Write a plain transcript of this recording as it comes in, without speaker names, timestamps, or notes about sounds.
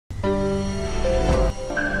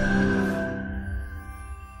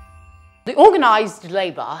The organised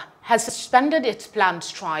labour has suspended its planned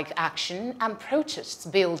strike action and protests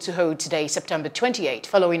billed to hold today, September 28,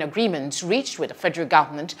 following agreements reached with the federal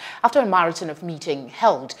government after a marathon of meeting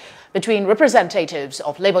held between representatives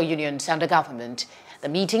of labour unions and the government. The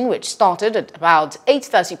meeting, which started at about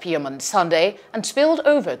 8:30 p.m. on Sunday and spilled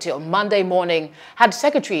over till Monday morning, had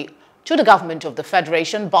Secretary to the Government of the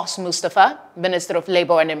Federation, Boss Mustafa, Minister of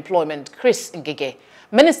Labour and Employment, Chris Ngige,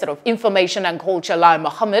 Minister of Information and Culture, Lai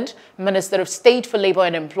Mohammed, Minister of State for Labour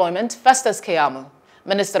and Employment, Festus Keyamo,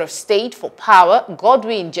 Minister of State for Power,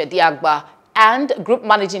 Godwin Jediagba, and Group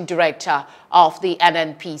Managing Director of the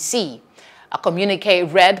NNPC. A communique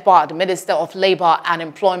read by the Minister of Labour and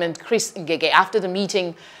Employment, Chris Ngige, after the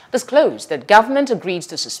meeting disclosed that government agreed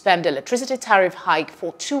to suspend electricity tariff hike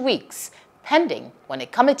for 2 weeks, pending when a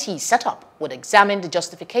committee set up would examine the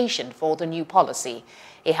justification for the new policy.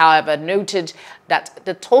 He, however, noted that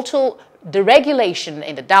the total deregulation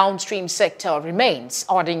in the downstream sector remains,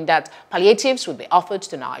 adding that palliatives would be offered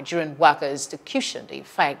to Nigerian workers to cushion the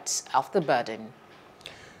effects of the burden.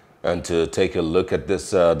 And to take a look at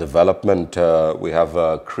this development, we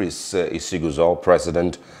have Chris Isiguzo,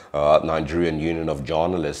 President, Nigerian Union of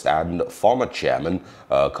Journalists, and former Chairman,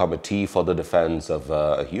 Committee for the Defense of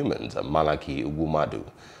Humans, Malachy Ugwummadu.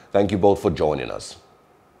 Thank you both for joining us.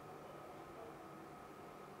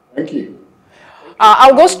 Thank you.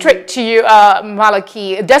 I'll go straight to you,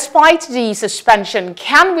 Malachy. Despite the suspension,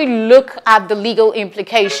 can we look at the legal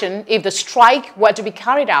implication if the strike were to be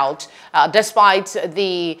carried out despite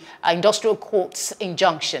the industrial court's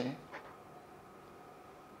injunction?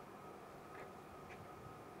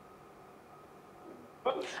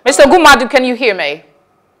 Mr. Ugwummadu, can you hear me?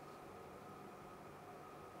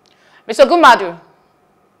 Mr. Ugwummadu.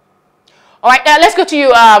 All right, let's go to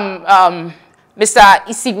you, Mr.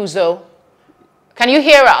 Isiguzo. Can you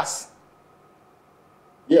hear us?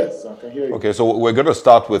 Yes, I can hear you. Okay, so we're going to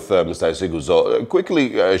start with Mr. Isiguzo.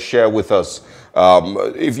 Quickly share with us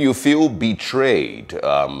if you feel betrayed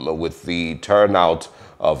with the turnout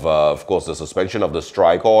of course, the suspension of the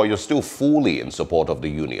strike, or you're still fully in support of the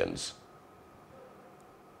unions.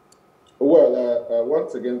 Well,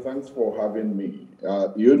 once again, thanks for having me.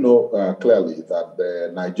 You know clearly that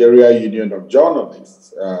the Nigerian Union of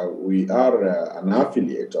Journalists, we are an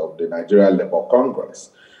affiliate of the Nigerian Labour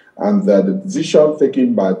Congress. And the decision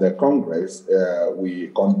taken by the Congress,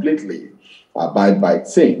 we completely abide by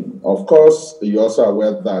its same. Of course, you're also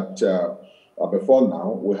aware that before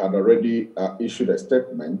now, we had already issued a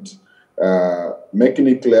statement making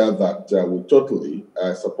it clear that we totally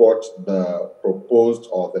support the proposed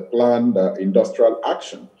or the planned industrial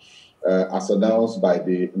action as announced by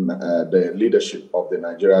the leadership of the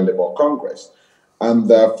Nigerian Labour Congress. And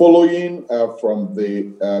following from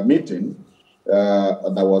the meeting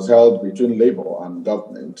that was held between Labour and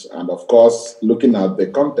government, and of course, looking at the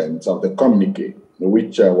contents of the communique,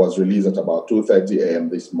 which was released at about 2:30 a.m.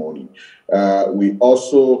 this morning, we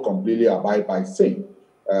also completely abide by saying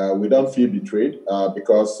we don't feel betrayed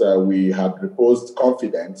because we had reposed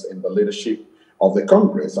confidence in the leadership of the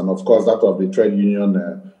Congress and, of course, that of the Trade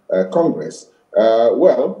Union Congress.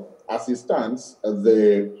 Well, as it stands,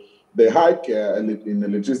 the hike in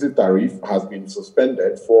electricity tariff has been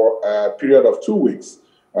suspended for a period of 2 weeks,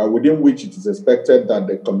 within which it is expected that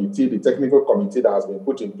the committee, the technical committee that has been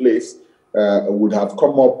put in place, would have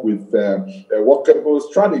come up with a workable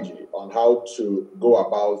strategy on how to go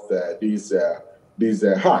about this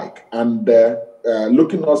hike. And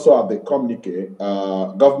looking also at the communique,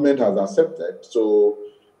 government has accepted to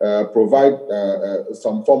provide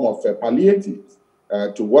some form of palliatives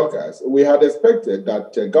to workers. We had expected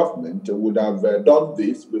that government would have done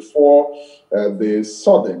this before the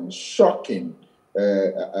sudden, shocking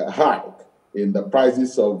hike in the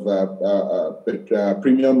prices of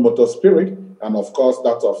premium motor spirit and, of course,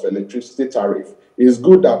 that of electricity tariff. It's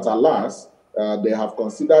good that, alas, they have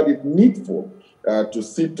considered it needful to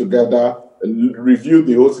sit together, review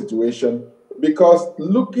the whole situation, because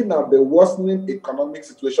looking at the worsening economic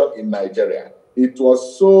situation in Nigeria, it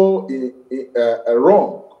was so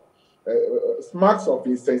wrong, marks of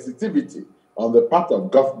insensitivity on the part of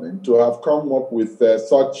government to have come up with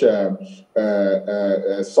such a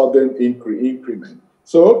sudden increment.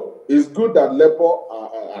 So it's good that Labour,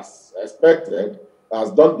 as expected,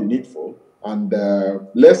 has done the needful. And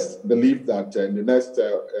let's believe that in the next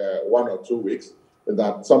 1 or 2 weeks,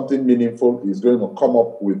 that something meaningful is going to come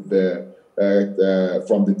up with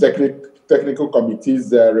from the technical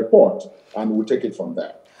committee's report, and we'll take it from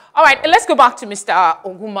there. All right, let's go back to Mr.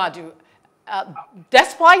 Ugwummadu.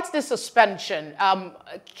 Despite the suspension,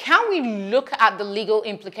 can we look at the legal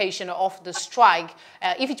implication of the strike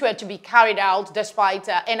if it were to be carried out despite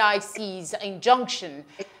NIC's injunction?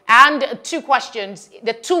 And two questions,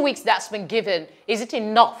 the 2 weeks that's been given, is it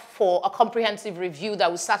enough for a comprehensive review that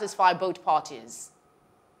will satisfy both parties?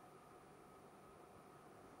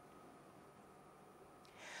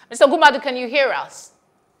 Mr. Ugwummadu, can you hear us?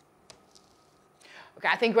 Okay,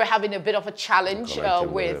 I think we're having a bit of a challenge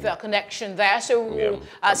with connection there, so we'll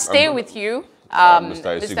stay with you,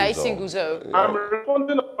 Mr. Isiguzo. I'm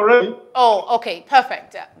responding already. Oh, okay,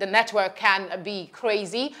 perfect. The network can be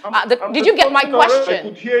crazy. Did you get my question? I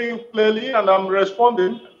could hear you clearly, and I'm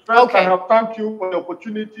responding. First, okay. I have thanked you for the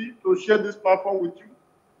opportunity to share this platform with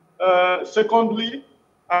you. Secondly,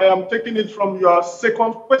 I am taking it from your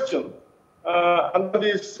second question, and that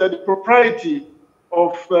is the propriety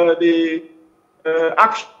of the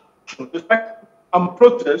action and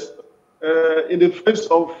protest in the face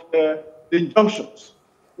of the injunctions.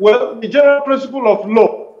 Well, the general principle of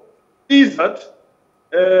law is that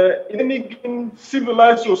in any given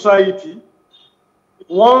civilized society,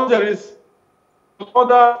 once there is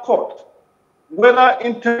another court, whether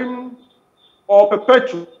interim or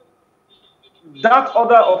perpetual, that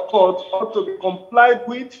order of court ought to be complied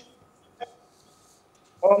with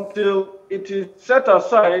until it is set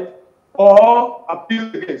aside or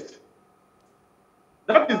appealed against.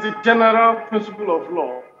 That is the general principle of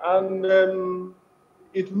law. And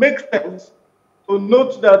it makes sense to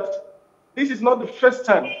note that this is not the first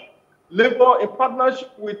time Labour, in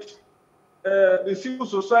partnership with the civil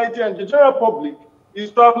society and the general public,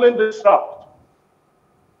 is traveling this route.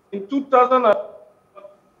 In 2000.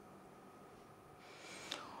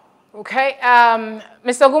 Okay,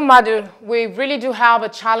 Mr. Ugwummadu, we really do have a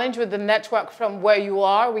challenge with the network from where you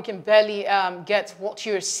are. We can barely get what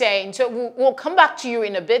you're saying. So we'll come back to you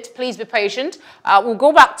in a bit. Please be patient. We'll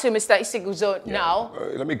go back to Mr. Isiguzo now.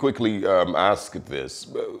 Let me quickly ask this.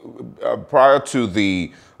 Prior to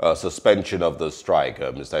the suspension of the strike,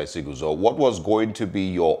 Mr. Isiguzo, what was going to be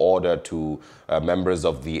your order to members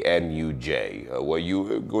of the NUJ? Were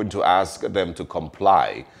you going to ask them to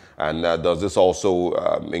comply? And does this also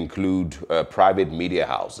include private media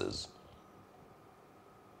houses?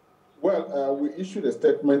 Well, we issued a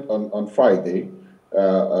statement on Friday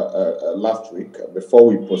last week before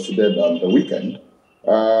we proceeded on the weekend,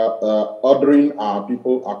 ordering our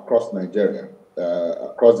people across Nigeria,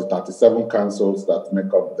 across the 37 councils that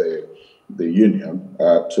make up the union,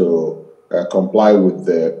 to comply with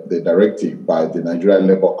the directive by the Nigerian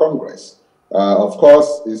Labour Congress. Of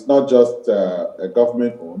course, it's not just a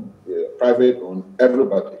government-owned, private-owned,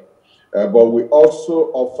 everybody. But we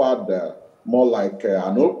also offered more like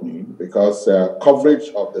an opening, because coverage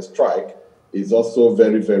of the strike is also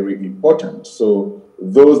very, very important. So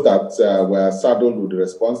those that were saddled with the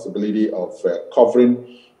responsibility of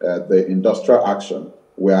covering the industrial action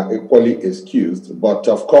were equally excused. But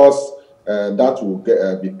of course, that will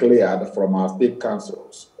be cleared from our state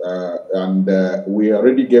councils. And we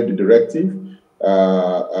already gave the directive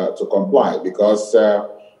to comply, because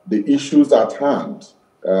the issues at hand,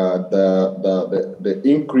 the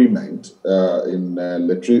increment in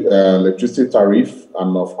electricity tariff,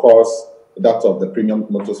 and of course that of the premium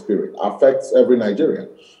motor spirit, affects every Nigerian.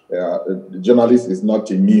 The journalist is not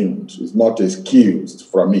immune, is not excused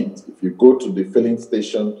from it. If you go to the filling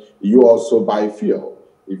station, you also buy fuel.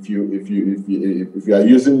 If you are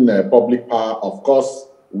using public power, of course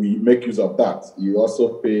we make use of that. You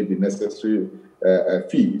also pay the necessary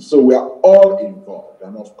fee. So we are all involved,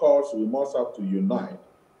 and of course we must have to unite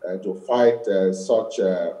to fight such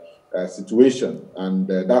a situation, and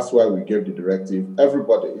that's why we gave the directive.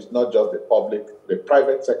 Everybody, it's not just the public, the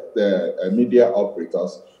private sector, media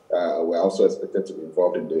operators were also expected to be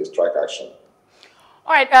involved in the strike action.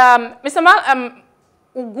 All right, Mr.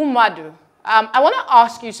 Ugwummadu, I want to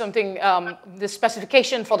ask you something, the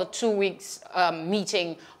specification for the 2 weeks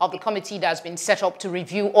meeting of the committee that's been set up to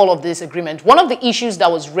review all of this agreement. One of the issues that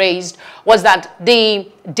was raised was that the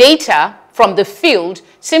data from the field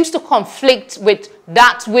seems to conflict with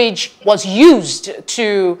that which was used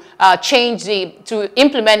to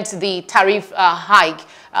implement the tariff hike.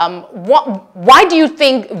 Why do you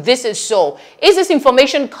think this is so? Is this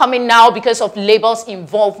information coming now because of Labour's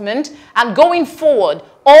involvement? And going forward,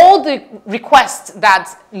 all the requests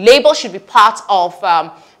that Labour should be part of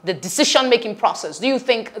the decision-making process, do you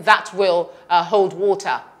think that will hold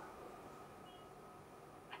water?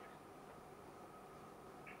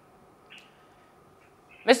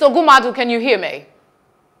 Mr. Ugwummadu, can you hear me?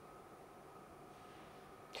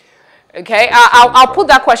 Okay, I'll put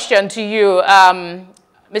that question to you,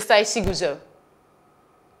 Mr. Isiguzo.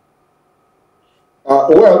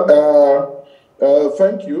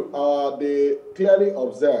 Thank you. They clearly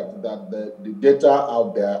observed that the data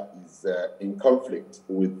out there is in conflict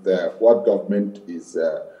with what government is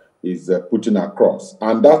putting across,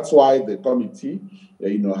 and that's why the committee,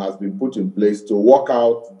 has been put in place to work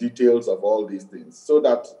out details of all these things, so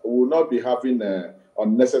that we will not be having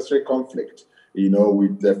unnecessary conflict,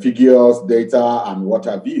 with the figures, data, and what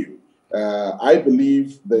have you. I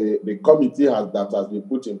believe the committee that has been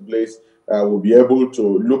put in place will be able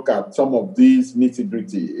to look at some of these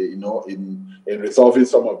nitty-gritty, in resolving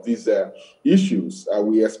some of these issues.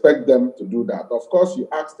 We expect them to do that. Of course, you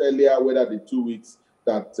asked earlier whether the 2 weeks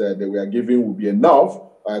that they were giving will be enough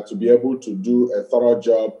to be able to do a thorough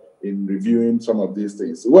job in reviewing some of these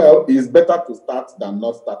things. Well, it's better to start than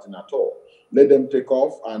not starting at all. Let them take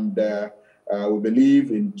off, and we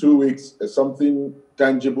believe in 2 weeks, something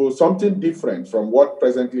tangible, something different from what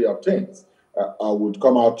presently obtains would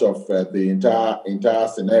come out of the entire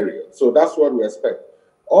scenario. So that's what we expect.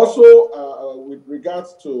 Also, with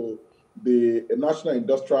regards to the National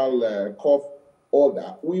Industrial Corp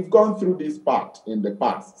order, we've gone through this part in the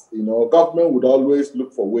past. Government would always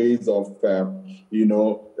look for ways of,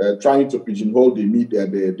 trying to pigeonhole the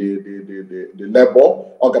labor,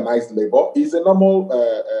 organized labor. Is a normal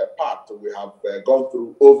part we have gone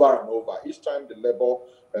through over and over. Each time the labor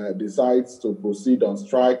decides to proceed on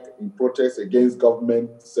strike in protest against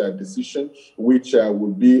government's decision, which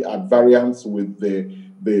would be at variance with the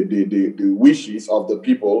wishes of the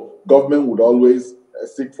people, government would always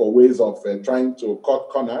seek for ways of trying to cut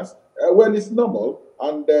corners. Well, it's normal,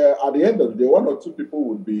 and at the end of the day, 1 or 2 people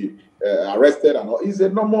would be arrested, and all. It's a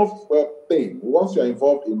normal thing. Once you're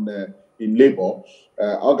involved in labor,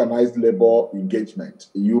 organized labor engagement,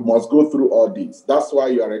 you must go through all these. That's why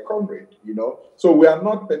you are a comrade, So we are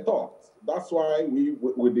not petty. That's why we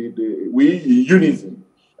in unison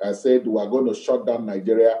said we are going to shut down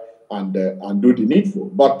Nigeria and do the needful.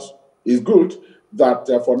 But it's good that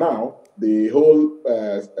for now the whole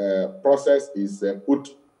process is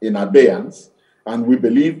put in abeyance, and we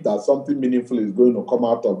believe that something meaningful is going to come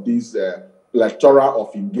out of this plethora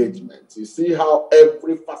of engagement. You see how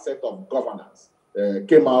every facet of governance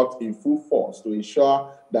came out in full force to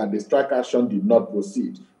ensure that the strike action did not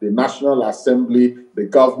proceed. The National Assembly, the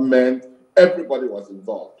government, everybody was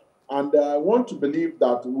involved. And I want to believe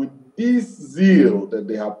that with this zeal that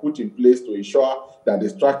they have put in place to ensure that the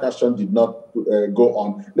strike action did not go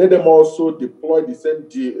on, let them also deploy the same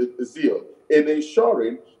zeal in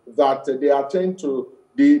ensuring that they attend to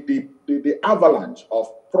the avalanche of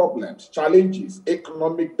problems, challenges,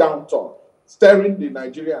 economic downturn, staring the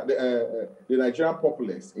Nigerian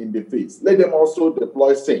populace in the face. Let them also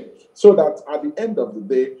deploy same, so that at the end of the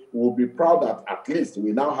day, we'll be proud that at least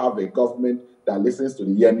we now have a government that listens to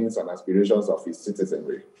the yearnings and aspirations of its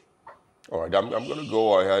citizenry. All right, I'm going to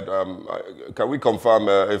go ahead. Can we confirm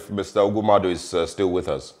if Mr. Ugwummadu is still with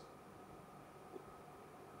us?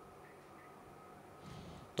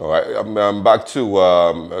 All right, I'm back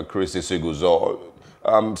to Chris Isiguzo.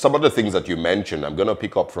 Some of the things that you mentioned, I'm going to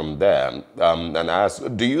pick up from there and ask,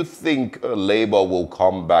 do you think Labour will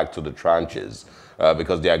come back to the tranches?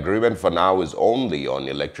 Because the agreement for now is only on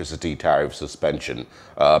electricity tariff suspension.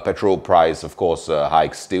 Petrol price, of course,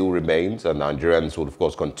 hike still remains, and Nigerians would, of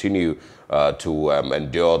course, continue to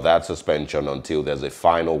endure that suspension until there's a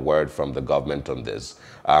final word from the government on this.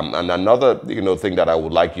 And another, thing that I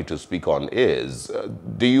would like you to speak on is,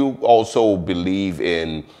 do you also believe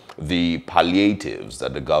in the palliatives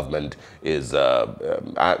that the government is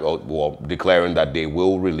declaring that they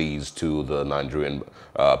will release to the Nigerian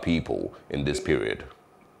people in this period?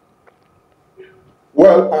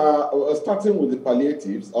 Well, starting with the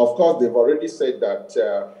palliatives, of course, they've already said that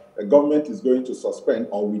the government is going to suspend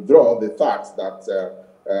or withdraw the tax that the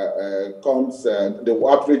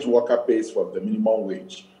average worker pays from the minimum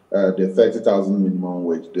wage, the 30,000 minimum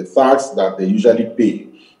wage, the tax that they usually pay,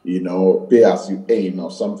 pay as you earn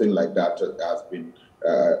or something like that has been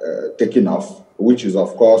taken off, which is,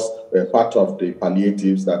 of course, part of the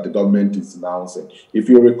palliatives that the government is announcing. If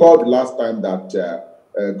you recall the last time that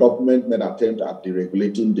government made an attempt at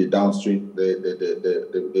deregulating the downstream,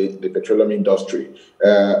 the petroleum industry,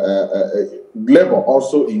 Labour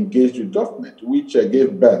also engaged with government, which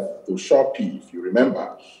gave birth to Shopee, if you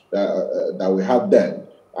remember, that we had then.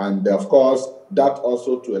 And of course, that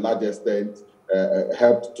also to a large extent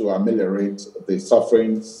helped to ameliorate the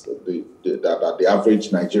sufferings that the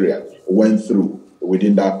average Nigerian went through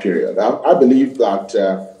within that period. I believe that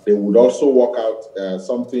they would also work out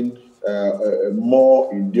something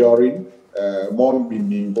more enduring, more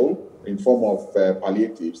meaningful in form of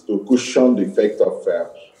palliatives to cushion the effect of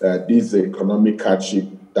this economic hardship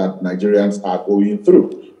that Nigerians are going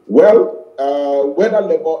through. Well, whether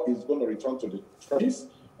Labour is going to return to the trenches,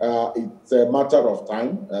 it's a matter of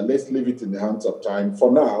time. Let's leave it in the hands of time.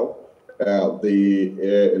 For now,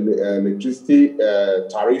 the electricity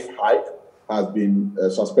tariff hike has been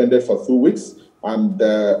suspended for 2 weeks, and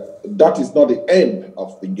that is not the end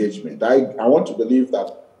of the engagement. I want to believe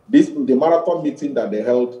that the marathon meeting that they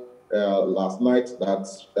held last night, that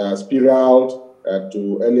spiraled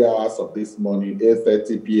to early hours of this morning,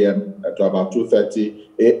 8:30 p.m. To about 2:30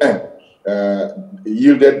 a.m.,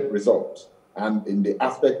 yielded results. And in the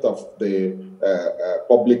aspect of the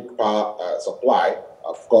public power supply,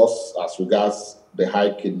 of course, as regards the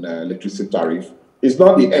hike in electricity tariff, it's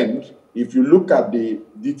not the end. If you look at the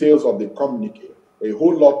details of the communique, a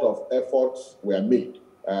whole lot of efforts were made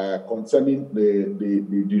concerning the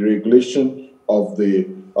deregulation of the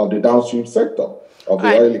downstream sector of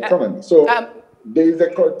the oil economy. So there is a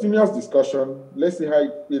continuous discussion. Let's see how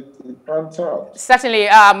it pans out. Certainly.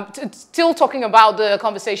 Still talking about the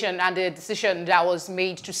conversation and the decision that was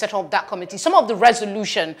made to set up that committee. Some of the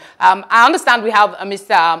resolution, I understand we have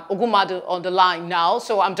Mr. Ugwummadu on the line now,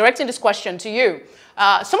 so I'm directing this question to you.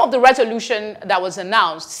 Some of the resolution that was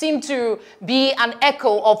announced seemed to be an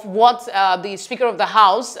echo of what the Speaker of the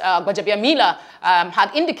House, Gbajabiamila, had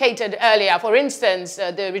indicated earlier. For instance,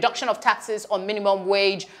 the reduction of taxes on minimum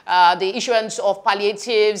wage, the issuance of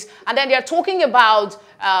palliatives, and then they're talking about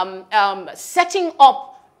setting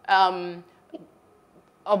up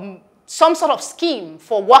some sort of scheme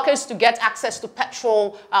for workers to get access to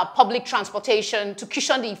petrol, public transportation, to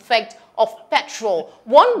cushion the effect of petrol.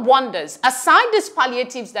 One wonders, aside these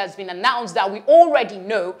palliatives that's been announced that we already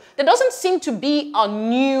know, there doesn't seem to be a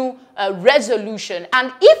new resolution.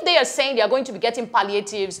 And if they are saying they are going to be getting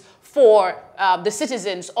palliatives for the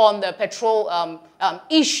citizens on the petrol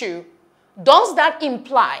issue, does that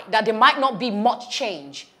imply that there might not be much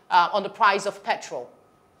change on the price of petrol?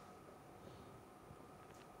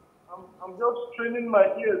 I'm just training my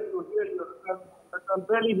ears to hear you. I can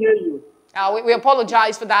barely hear you. We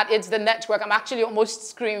apologize for that. It's the network. I'm actually almost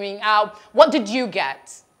screaming out. What did you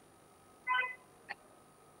get?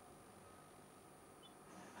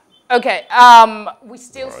 Okay. We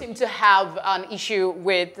still seem to have an issue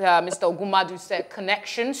with Mr. Ugwummadu's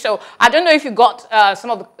connection. So I don't know if you got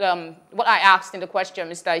some of the, what I asked in the question,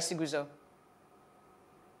 Mr. Isiguzo.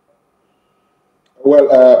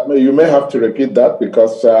 Well, you may have to repeat that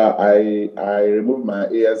because I removed my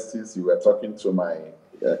ears since you were talking to my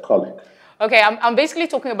colleague. Okay, I'm basically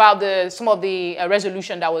talking about some of the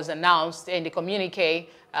resolution that was announced in the communique,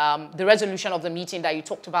 the resolution of the meeting that you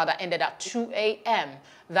talked about that ended at 2 a.m.,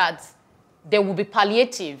 that there will be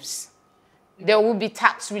palliatives, there will be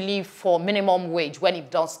tax relief for minimum wage when it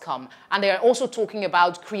does come. And they're also talking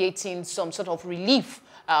about creating some sort of relief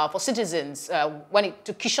for citizens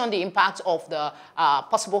to cushion the impact of the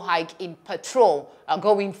possible hike in petrol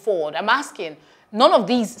going forward. I'm asking, none of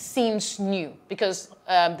these seems new because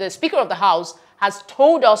the Speaker of the House has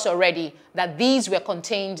told us already that these were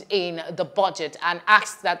contained in the budget and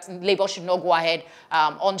asked that Labour should not go ahead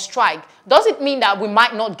on strike. Does it mean that we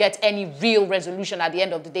might not get any real resolution at the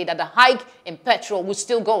end of the day, that the hike in petrol will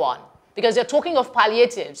still go on? Because they're talking of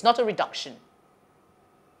palliatives, not a reduction.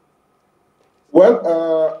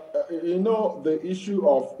 Well, you know, the issue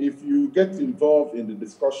of if you get involved in the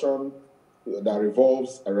discussion that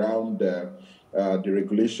revolves around the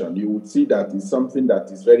regulation, you would see that it's something that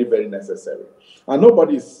is very, very necessary. And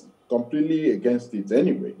nobody's completely against it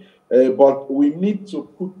anyway. But we need to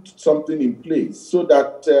put something in place so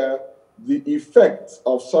that the effect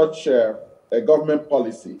of such a government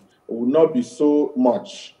policy will not be so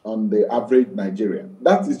much on the average Nigerian.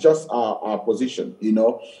 That is just our position, you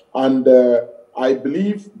know. And I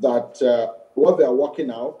believe that what they are working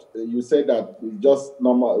out, you say that it's just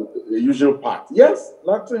normal, the usual part. Yes,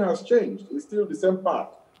 nothing has changed. It's still the same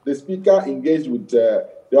part. The Speaker engaged with the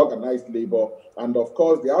organized labor, and of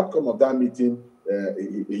course, the outcome of that meeting,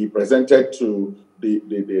 he presented to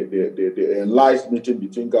the enlarged meeting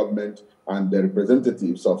between government and the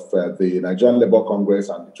representatives of the Nigerian Labour Congress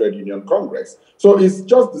and the Trade Union Congress. So it's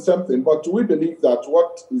just the same thing, but we believe that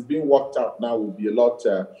what is being worked out now will be a lot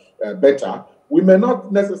better. We may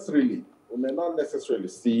not necessarily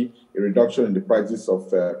see a reduction in the prices of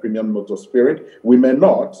premium motor spirit. We may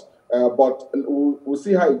not, but we'll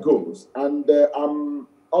see how it goes. And I'm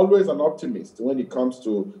always an optimist when it comes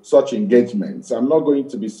to such engagements. I'm not going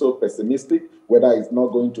to be so pessimistic whether it's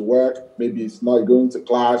not going to work, maybe it's not going to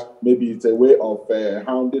clash, maybe it's a way of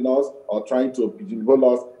hounding us or trying to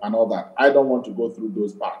pigeonhole us and all that. I don't want to go through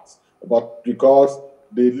those parts. But because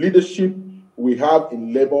the leadership we have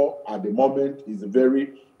in labor at the moment is a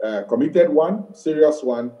very committed one, serious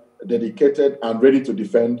one, dedicated and ready to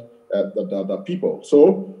defend the people.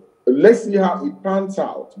 So let's see how it pans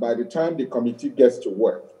out by the time the committee gets to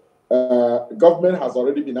work. Government has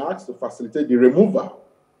already been asked to facilitate the removal,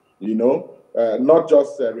 not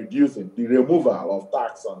just reducing, the removal of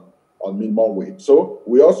tax on minimum wage. So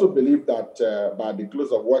we also believe that by the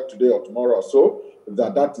close of work today or tomorrow or so,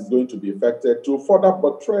 that is going to be effected to further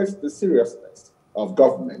buttress the seriousness of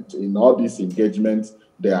government in all these engagements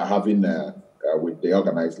they are having with the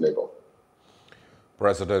organized labor.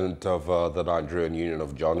 President of the Nigerian Union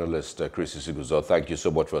of Journalists, Chris Isiguzo, thank you so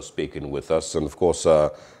much for speaking with us. And of course,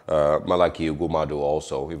 Malachy Ugwummadu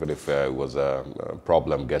also, even if it was a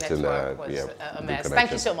problem getting a mess.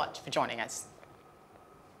 Thank you so much for joining us.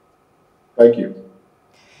 Thank you.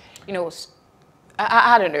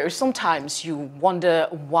 I don't know, sometimes you wonder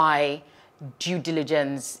why due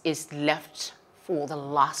diligence is left for the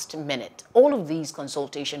last minute. All of these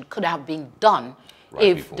consultations could have been done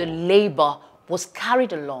if the labor was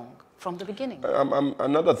carried along from the beginning.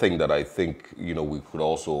 Another thing that I think, we could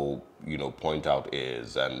also, point out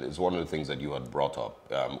is, and it's one of the things that you had brought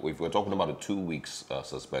up, if we're talking about a 2 weeks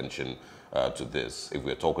suspension to this, if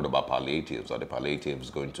we're talking about palliatives, are the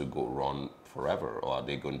palliatives going to go run forever, or are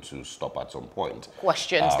they going to stop at some point?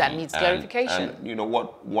 Questions that needs clarification. And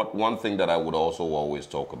one thing that I would also always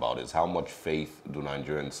talk about is how much faith do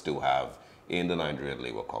Nigerians still have in the Nigerian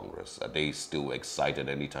Labour Congress? Are they still excited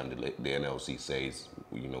anytime the NLC says,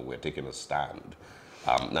 we're taking a stand?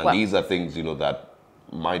 These are things, that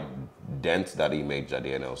might dent that image that the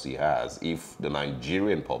NLC has if the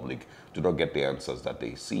Nigerian public do not get the answers that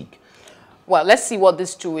they seek. Well, let's see what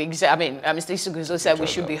these 2 weeks, Mr. Isiguzo said we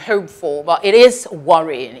should be hopeful, but it is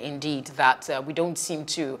worrying indeed that we don't seem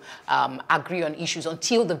to agree on issues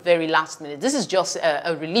until the very last minute. This is just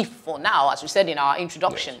a relief for now, as we said in our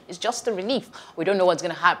introduction. Yes. It's just a relief. We don't know what's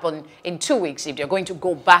going to happen in 2 weeks if they're going to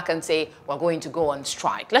go back and say, we're going to go on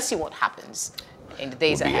strike. Let's see what happens in the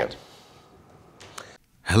days ahead.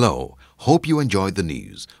 Hello. Hope you enjoyed the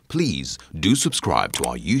news. Please do subscribe to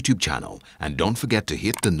our YouTube channel and don't forget to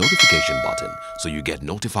hit the notification button so you get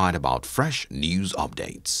notified about fresh news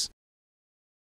updates.